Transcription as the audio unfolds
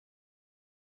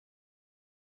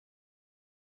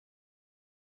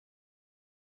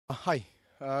Hi,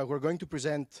 we're going to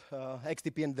present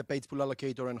XDP and the page pool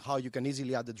allocator and how you can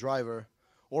easily add a driver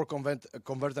or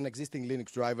convert an existing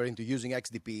Linux driver into using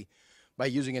XDP by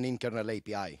using an in-kernel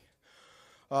API.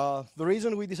 The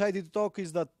reason we decided to talk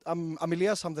is that I'm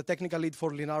Ilias, I'm the technical lead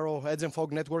for Linaro Edge and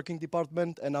Fog networking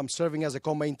department, and I'm serving as a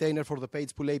co-maintainer for the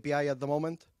page pool API at the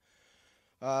moment.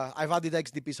 I've added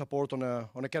XDP support on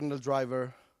a kernel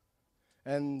driver,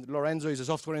 and Lorenzo is a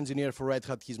software engineer for Red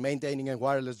Hat. He's maintaining a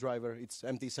wireless driver. It's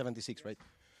MT76, right?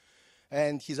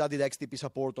 And he's added XDP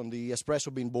support on the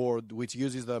Espresso Bean board, which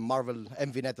uses the Marvel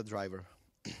mvneta driver.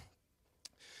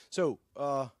 So,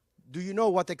 do you know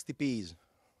what XDP is?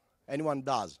 Anyone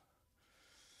does?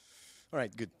 All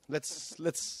right, good.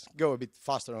 Let's go a bit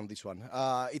faster on this one.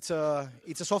 It's a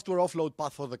software offload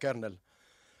path for the kernel.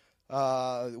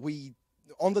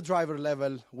 On the driver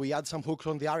level, we add some hooks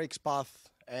on the Rx path,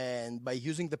 and by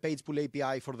using the page pool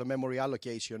API for the memory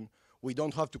allocation, we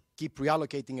don't have to keep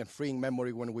reallocating and freeing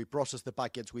memory when we process the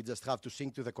packets. We just have to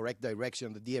sync to the correct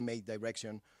direction, the DMA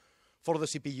direction, for the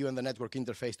CPU and the network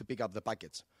interface to pick up the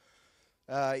packets.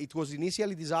 It was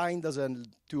initially designed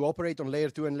to operate on layer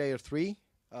 2 and layer 3,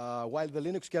 while the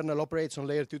Linux kernel operates on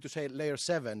layer 2 to say layer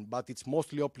 7, but it's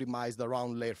mostly optimized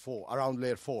around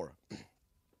layer 4.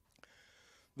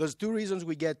 There's two reasons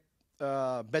we get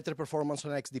better performance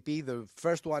on XDP. The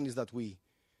first one is that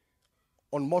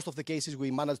on most of the cases, we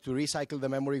manage to recycle the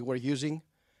memory we're using,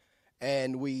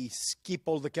 and we skip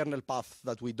all the kernel path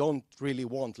that we don't really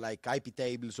want, like IP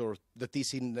tables or the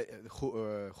TC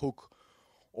hook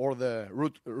or the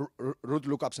root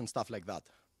lookups and stuff like that.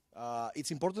 It's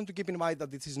important to keep in mind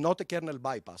that this is not a kernel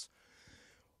bypass.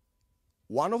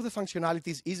 One of the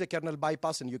functionalities is a kernel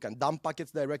bypass, and you can dump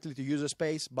packets directly to user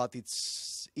space, but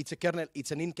it's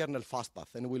an in-kernel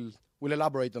fastpath, and we'll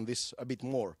elaborate on this a bit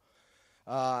more.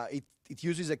 It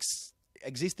uses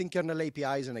existing kernel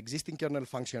APIs and existing kernel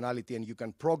functionality, and you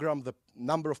can program the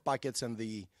number of packets and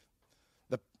the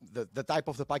type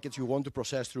of the packets you want to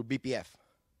process through BPF.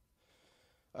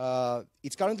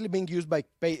 It's currently being used by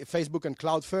Facebook and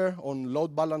Cloudflare on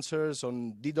load balancers,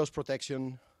 on DDoS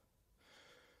protection.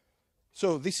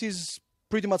 So this is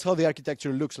pretty much how the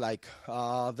architecture looks like.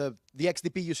 The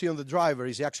XDP you see on the driver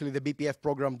is actually the BPF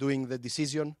program doing the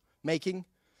decision making.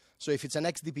 So if it's an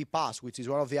XDP pass, which is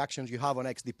one of the actions you have on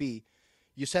XDP,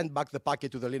 you send back the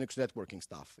packet to the Linux networking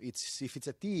stuff. If it's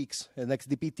a TX, an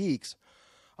XDP TX,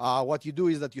 what you do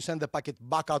is that you send the packet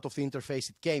back out of the interface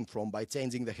it came from by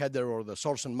changing the header or the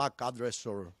source and MAC address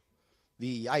or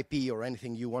the IP or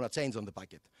anything you want to change on the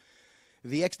packet.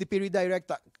 The XDP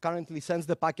redirect currently sends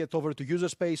the packet over to user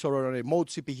space or a remote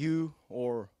CPU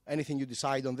or anything you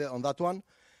decide on that one.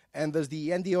 And there's the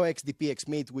NDO XDP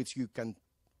XMIT, which you can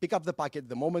pick up the packet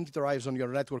the moment it arrives on your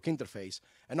network interface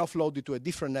and offload it to a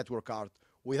different network card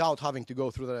without having to go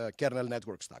through the kernel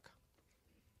network stack.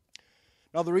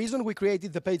 Now, the reason we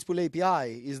created the page pool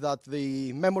API is that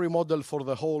the memory model for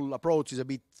the whole approach is a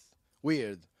bit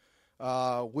weird.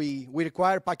 We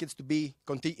require packets to be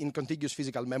in contiguous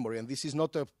physical memory, and this is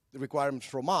not a requirement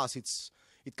from us.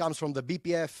 It comes from the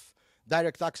BPF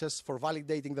direct access for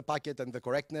validating the packet and the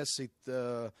correctness.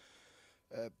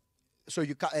 So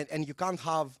you can't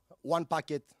have one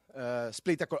packet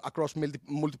split across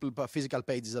multiple physical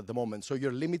pages at the moment. So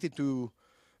you're limited to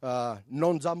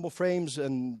non-jumbo frames,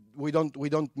 and we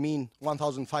don't mean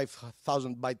 1,000,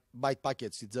 5,000 byte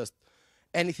packets. It's just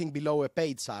anything below a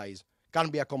page size can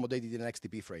be accommodated in an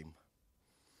XDP frame.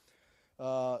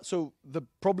 So the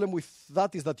problem with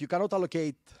that is that you cannot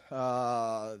allocate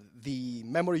the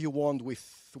memory you want with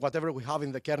whatever we have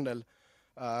in the kernel,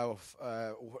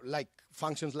 like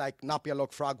functions like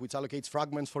napialloc_frag, which allocates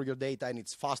fragments for your data, and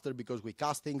it's faster because we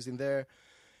cast things in there.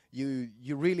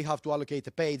 You really have to allocate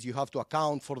a page. You have to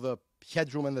account for the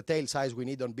headroom and the tail size we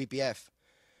need on BPF,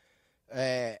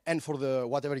 and for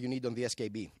whatever you need on the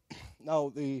SKB.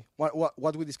 Now,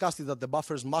 what we discussed is that the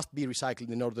buffers must be recycled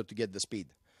in order to get the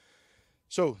speed.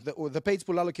 So the page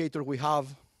pool allocator we have,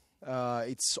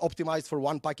 it's optimized for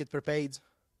one packet per page.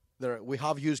 We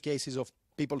have use cases of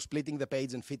people splitting the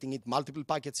page and fitting multiple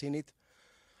packets in it,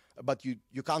 but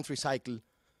you can't recycle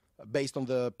based on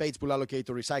the page pool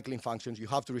allocator recycling functions. You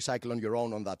have to recycle on your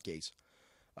own on that case.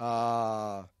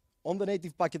 On the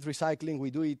native packet recycling, we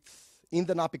do it in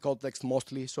the NAPI context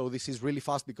mostly, so this is really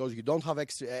fast because you don't have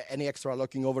any extra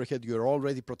locking overhead. You're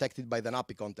already protected by the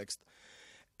NAPI context.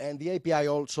 And the API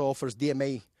also offers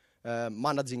DMA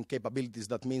managing capabilities.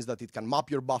 That means that it can map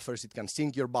your buffers, it can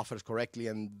sync your buffers correctly,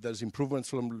 and there's improvements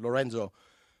from Lorenzo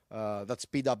that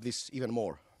speed up this even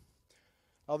more.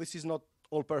 Now, this is not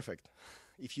all perfect.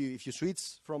 If you switch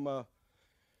from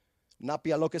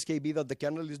NAPI alloc SKB that the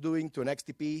kernel is doing to an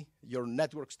XDP, your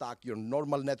network stack, your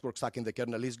normal network stack in the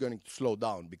kernel is going to slow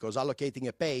down because allocating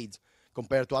a page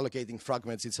compared to allocating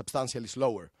fragments is substantially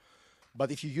slower.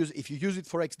 But if you use it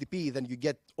for XDP, then you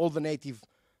get all the native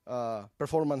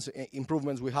performance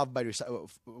improvements we have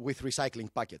with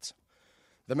recycling packets.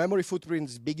 The memory footprint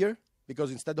is bigger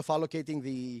because instead of allocating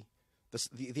the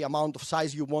amount of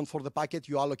size you want for the packet,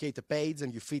 you allocate a page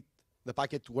and you fit the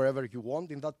packet wherever you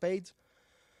want in that page.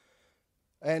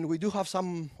 And we do have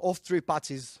some off-tree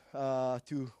patches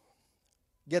to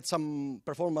get some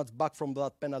performance back from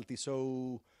that penalty.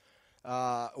 So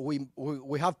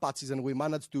we have patches and we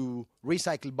manage to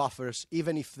recycle buffers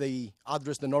even if they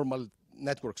address the normal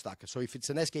network stack. So if it's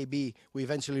an SKB, we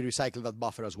eventually recycle that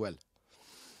buffer as well.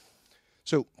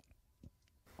 So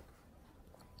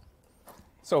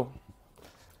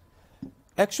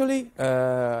actually,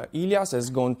 Ilias has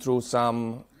gone through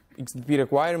some XDP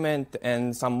requirement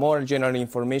and some more general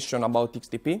information about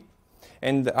XDP.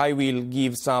 And I will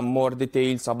give some more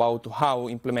details about how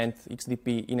implement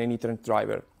XDP in an Ethernet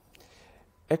driver.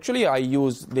 Actually, I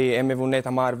use the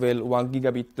mvneta Marvel 1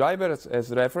 gigabit driver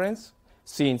as reference,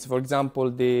 since, for example,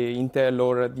 the Intel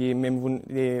or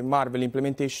the Marvel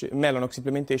implementation, Mellanox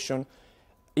implementation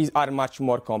are much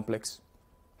more complex.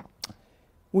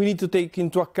 We need to take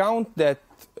into account that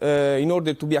in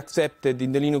order to be accepted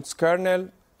in the Linux kernel,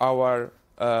 our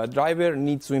driver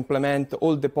needs to implement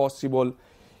all the possible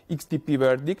XDP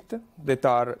verdict that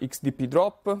are XDP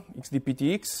drop, XDP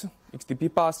TX,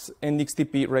 XDP pass, and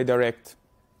XDP redirect.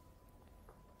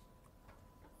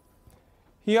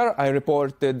 Here I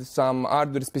reported some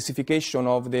hardware specification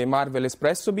of the Marvel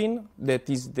Espresso bin, that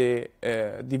is the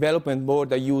development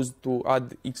board I used to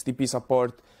add XDP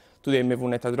support to the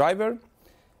mvneta driver.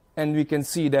 And we can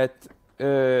see that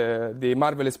the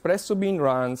Marvel Espresso bin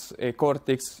runs a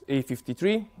Cortex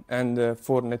A53, and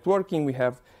for networking we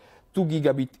have 2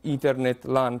 gigabit Ethernet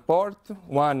LAN port,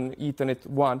 1 Ethernet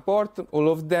WAN port, all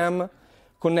of them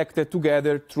connected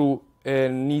together through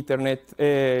an Ethernet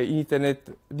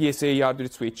DSA hardware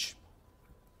switch.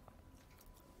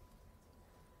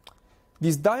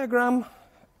 This diagram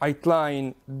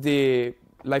outlines the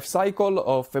life cycle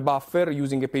of a buffer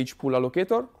using a page pool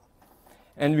allocator,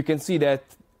 and we can see that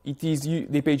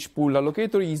the page pool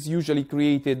allocator is usually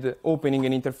created opening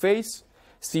an interface,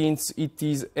 since it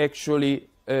is actually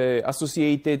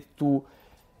associated to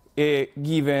a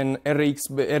given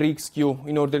RX queue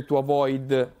in order to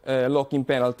avoid locking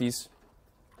penalties.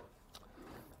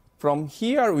 From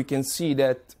here, we can see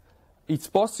that it's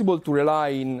possible to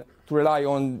rely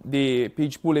on the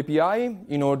page pool API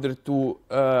in order to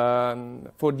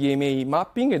for DMA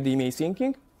mapping and DMA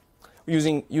syncing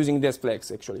using this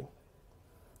flex actually.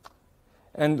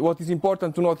 And what is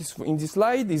important to notice in this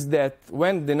slide is that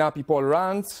when the NAPI poll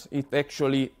runs, it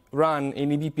actually runs an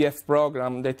eBPF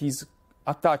program that is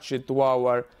attached to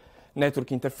our network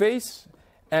interface,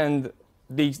 and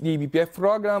the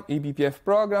eBPF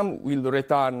program will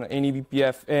return an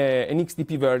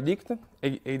XDP verdict,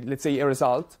 let's say a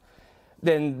result.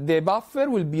 Then the buffer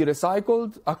will be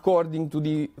recycled according to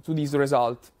this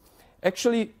result.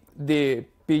 Actually, the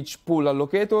page pool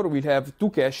allocator will have 2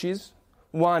 caches.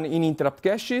 One in interrupt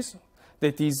caches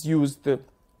that is used,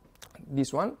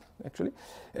 this one actually,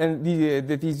 and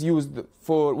that is used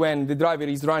for when the driver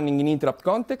is running in interrupt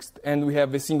context and we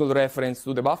have a single reference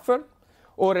to the buffer,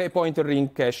 or a pointer ring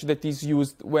cache that is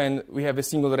used when we have a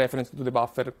single reference to the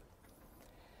buffer.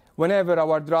 Whenever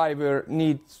our driver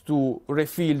needs to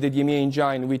refill the DMA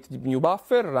engine with the new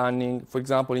buffer running, for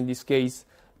example, in this case,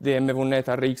 the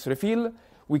mvneta RX refill,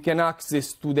 we can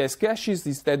access to these caches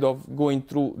instead of going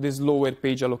through the slower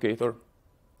page allocator.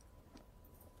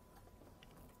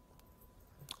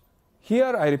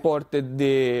 Here I reported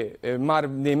the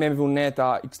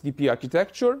mvneta XDP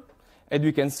architecture, and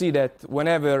we can see that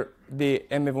whenever the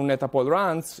mvneta poll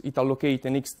runs, it allocates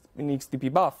an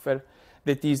XDP buffer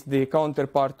that is the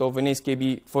counterpart of an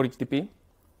SKB for XDP.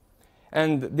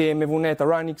 And the mvneta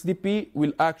run XDP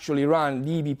will actually run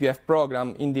the eBPF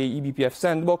program in the eBPF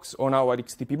sandbox on our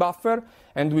XDP buffer,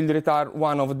 and will return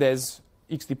one of these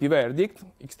XDP verdict,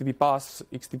 XDP pass,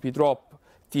 XDP drop,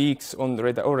 TX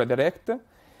or redirect,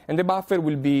 and the buffer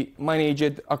will be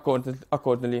managed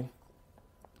accordingly.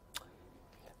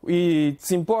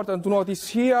 It's important to notice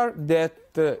here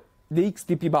that the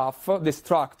XDP buff, the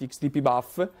struct XDP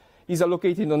buff, is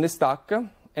allocated on the stack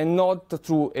and not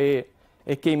through a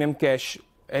KMM cache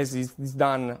as is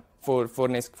done for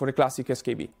a classic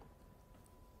SKB.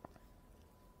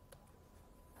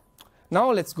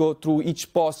 Now let's go through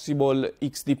each possible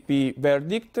XDP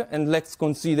verdict and let's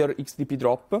consider XDP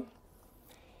drop.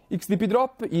 XDP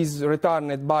drop is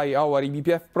returned by our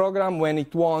eBPF program when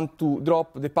it wants to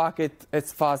drop the packet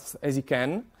as fast as it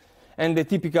can. And the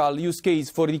typical use case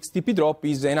for XDP drop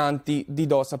is an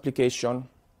anti-DDoS application.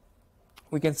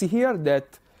 We can see here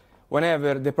that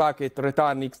whenever the packet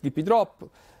returns XDP drop,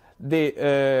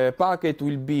 the packet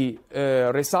will be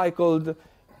recycled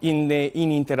in the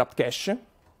interrupt cache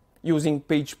using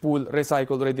page pool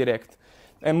recycle redirect.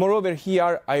 And moreover,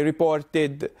 here I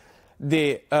reported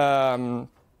the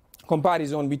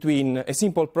comparison between a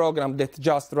simple program that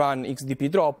just ran XDP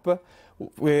drop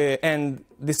and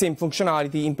the same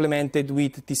functionality implemented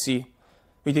with TC,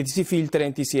 with the TC filter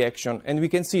and TC action. And we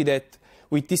can see that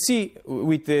with TC,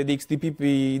 with the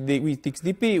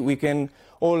XDP, we can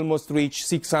almost reach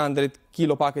 600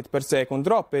 kilopacket per second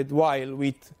dropped, while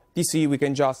with TC we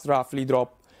can just roughly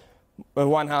drop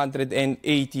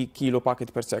 180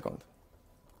 kilopacket per second.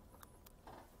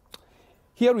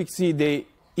 Here we see the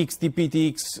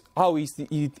XDPTX, how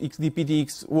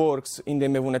XDPTX works in the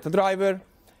mvneta driver,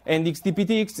 and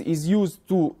XDPTX is used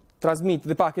to transmit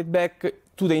the packet back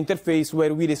to the interface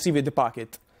where we received the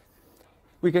packet.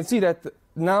 We can see that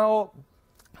now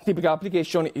typical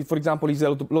application, for example, is a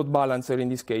load balancer in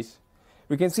this case.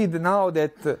 We can see that now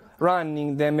that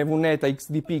running the mvneta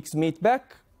XDP XMIT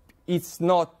back, it's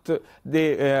not the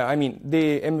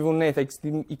mvneta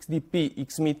XDP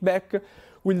XMIT back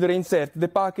will reinsert the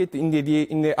packet in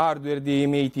the hardware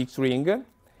DMA-TX ring.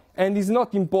 And it's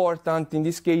not important in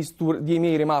this case to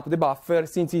DMA remap the buffer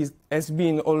since it has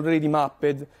been already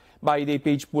mapped by the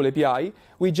page pool API.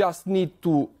 We just need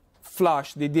to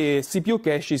flush the CPU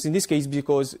caches in this case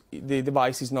because the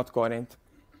device is not current.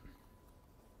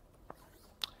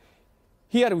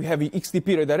 Here we have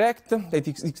XDP redirect. That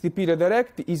XDP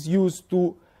redirect is used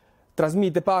to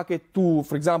transmit the packet to,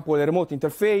 for example, a remote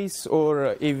interface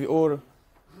or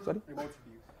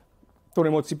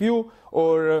remote CPU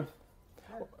or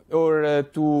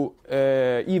to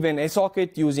even a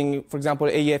socket using, for example,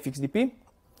 AF XDP.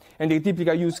 And the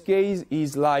typical use case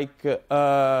is like,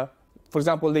 for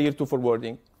example, layer 2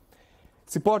 forwarding.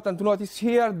 It's important to notice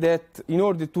here that in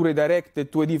order to redirect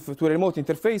it to a remote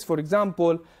interface, for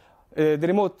example,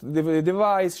 the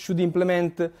device should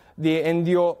implement the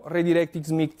NDO redirect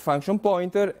XMIT function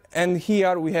pointer. And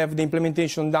here we have the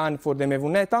implementation done for the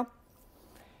mvneta.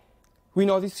 We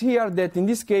notice here that in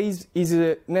this case it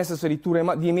is necessary to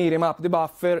DMA remap the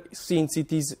buffer since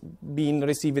it is being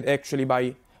received actually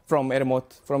from a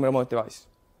remote device.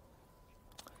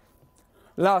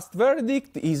 Last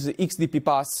verdict is XDP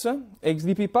pass.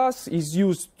 XDP pass is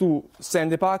used to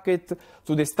send a packet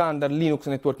to the standard Linux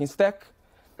networking stack.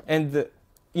 And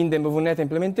in the mvneta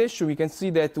implementation, we can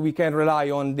see that we can rely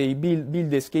on the build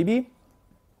SKB.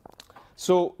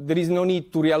 So there is no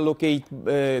need to reallocate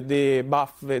the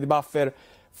buffer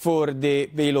for the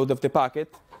payload of the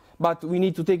packet. But we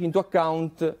need to take into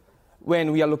account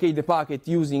when we allocate the packet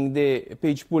using the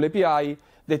page pool API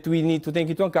that we need to take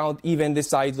into account even the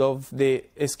size of the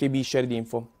SKB shared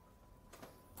info.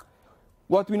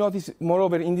 What we notice,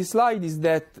 moreover, in this slide is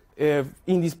that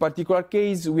in this particular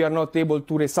case, we are not able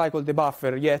to recycle the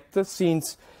buffer yet,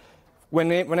 since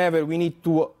whenever we need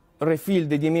to refill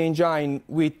the DMA engine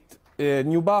with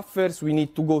new buffers, we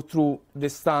need to go through the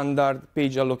standard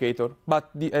page allocator.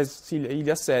 But as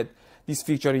Ilias said, this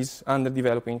feature is under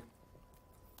developing.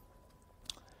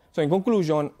 So in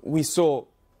conclusion, we saw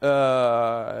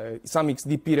some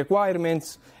XDP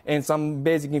requirements and some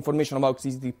basic information about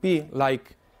XDP,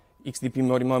 like XDP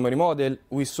memory model.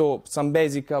 We saw some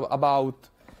basic about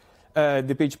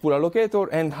the page pool allocator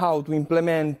and how to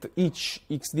implement each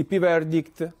XDP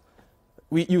verdict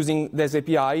using this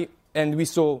API, and we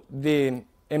saw the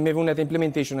mvneta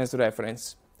implementation as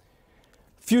reference.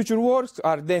 Future works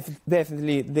are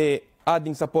definitely the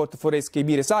adding support for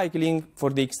SKB recycling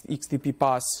for the XDP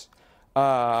pass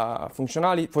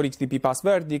functionality, for XDP pass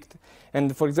verdict.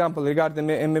 And for example, regarding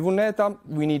mvneta,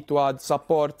 we need to add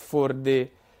support for the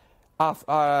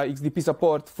XDP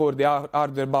support for the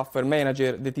hardware buffer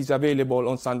manager that is available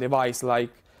on some device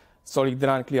like Solid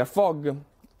Run Clear Fog,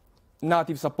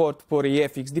 native support for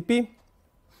AF XDP,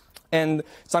 and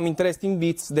some interesting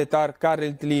bits that are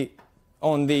currently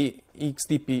on the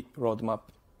XDP roadmap.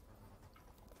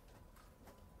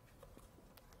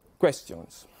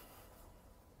 Questions?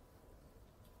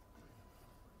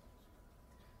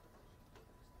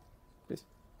 Please.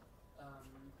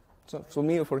 So for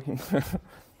me or for him?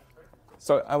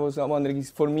 So I was wondering,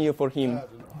 is for me or for him? I'm not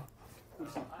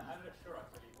sure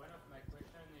actually. One of my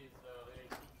questions is related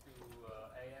to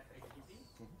AF XDP.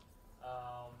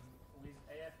 With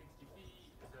AF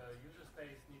XDP, the user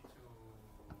space needs to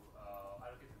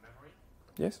allocate the memory.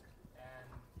 Yes. And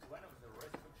one of the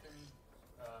restrictions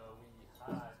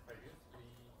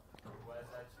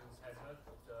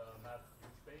cannot map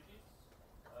huge pages.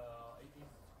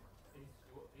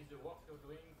 Is the work you're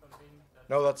doing something that...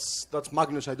 No, that's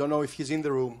Magnus. I don't know if he's in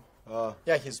the room.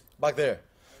 Yeah, he's back there.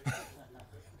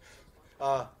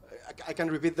 I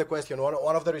can repeat the question.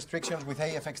 One of the restrictions with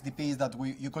AFXDP is that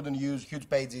you couldn't use huge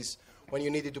pages when you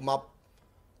needed to map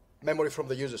memory from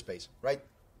the user space, right?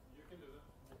 You can do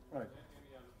that. Right.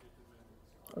 Any allocated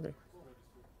memory. Okay.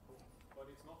 But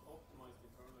it's not optimized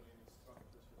internally in its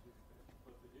structures for huge pages,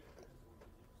 but the huge pages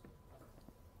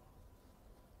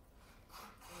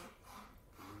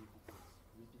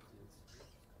will be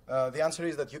used. The answer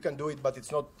is that you can do it, but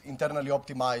it's not internally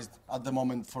optimized at the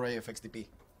moment for AFXDP.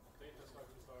 Data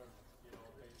structures are,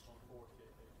 based on 4K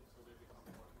pages, so they become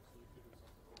more. So you could do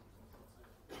some performance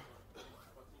on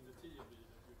but in the TLB,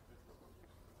 the huge pages will be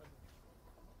used.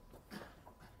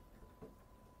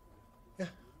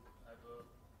 Yeah. I have a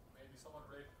maybe somewhat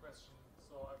related question.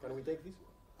 Can we take this?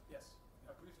 Yes.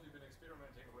 I've recently been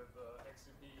experimenting with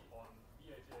XDP on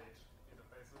VHH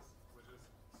interfaces, which is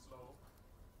slow.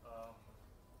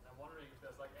 I'm wondering if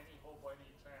there's like any hope or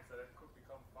any chance that it could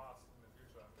become fast in the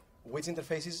future. Which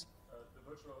interfaces? The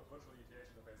virtual ETH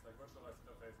interface, like virtualized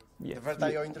interfaces. Yes. The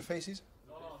VirtIO interfaces?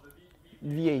 No, the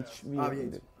VH.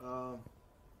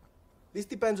 This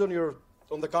depends on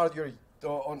the card you're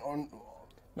on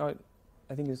No,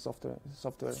 I think it's software.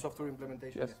 software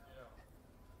implementation. Yes.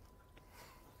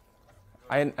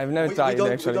 Yeah. I've never tried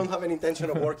it actually. We don't have any intention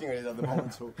of working on it at the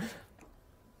moment. So.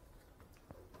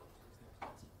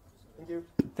 Thank you.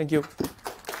 Thank you.